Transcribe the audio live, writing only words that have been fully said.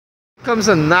comes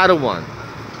another one.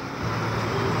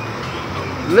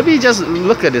 Let me just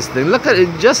look at this thing. Look at it.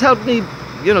 Just help me,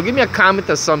 give me a comment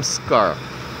of some scar.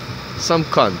 Some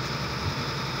cunt.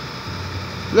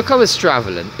 Look how it's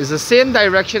traveling. It's the same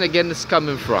direction again it's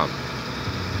coming from.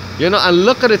 And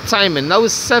look at the timing. Now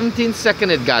it's 17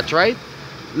 seconds it got, right?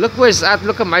 Look where it's at.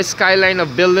 Look at my skyline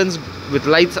of buildings with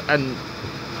lights and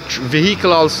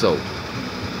vehicle also.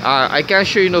 I can't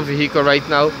show you no vehicle right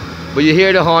now, but you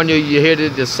hear the horn, you hear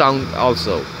the sound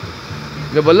also.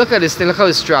 But look at this thing. Look how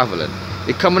it's traveling.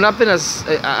 It coming up in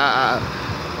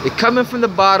it coming from the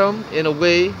bottom in a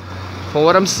way, from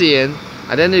what I'm seeing,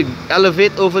 and then it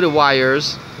elevate over the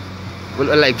wires.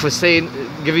 Well, like for saying,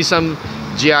 give you some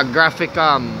geographic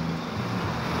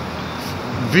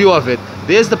view of it.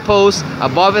 There's the post.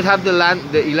 Above it have the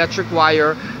electric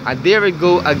wire, and there it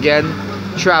go again,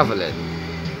 traveling.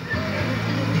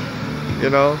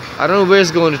 I don't know where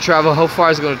it's going to travel, how far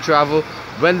it's going to travel,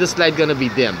 when this light going to be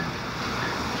dim.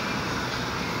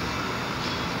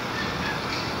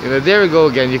 There we go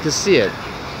again. You can see it.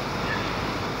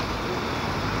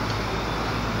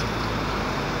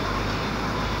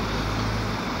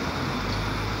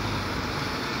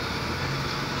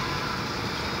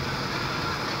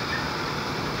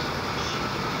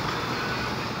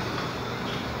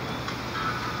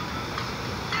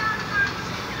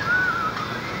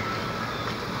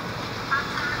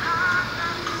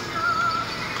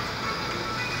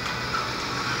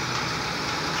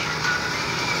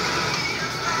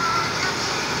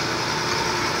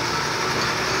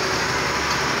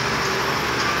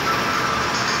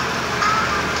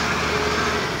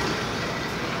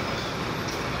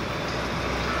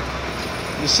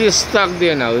 You see it's stuck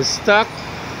there now. It's stuck.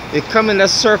 It come in that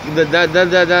circle,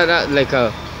 like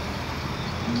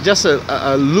just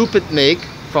a loop it make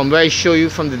from where I show you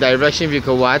from the direction. If you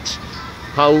can watch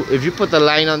how, if you put a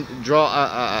line on, draw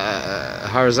a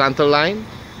horizontal line,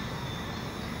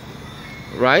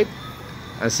 right,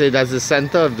 and say that's the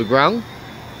center of the ground,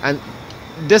 and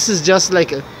this is just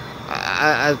like a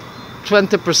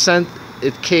 20%.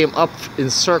 It came up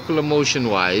in circular motion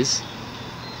wise.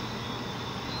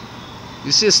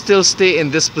 You see it still stay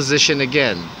in this position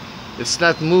again. It's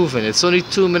not moving. It's only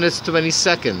 2 minutes 20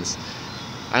 seconds.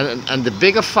 And the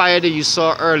bigger fire that you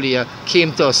saw earlier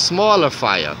came to a smaller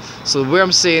fire. So where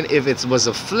I'm saying if it was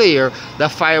a flare,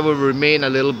 that fire will remain a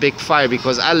little big fire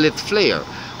because I lit flare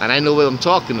and I know what I'm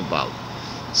talking about.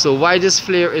 So why this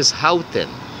flare is houting?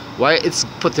 Why it's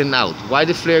putting out? Why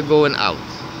the flare going out?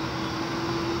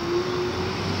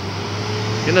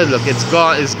 Look, it's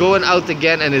gone. It's going out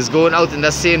again, and it's going out in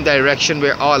the same direction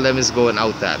where all of them is going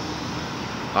out at.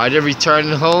 Are they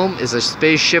returning home? Is a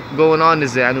spaceship going on?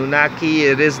 Is the Anunnaki?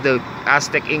 It is the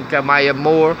Aztec, Inca, Maya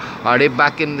more? Are they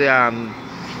back in the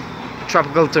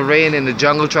tropical terrain in the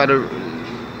jungle, try to,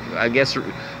 I guess,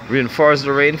 reinforce the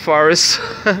rainforest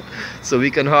so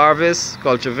we can harvest,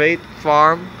 cultivate,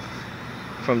 farm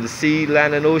from the sea,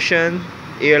 land, and ocean,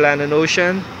 air, land, and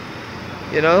ocean?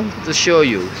 To show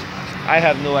you. I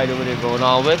have no idea what they're going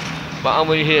on with, but I'm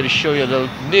here to show you the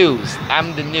news.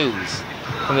 I'm the news.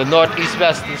 From the north, east,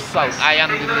 west, and south. I am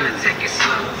the news.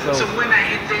 So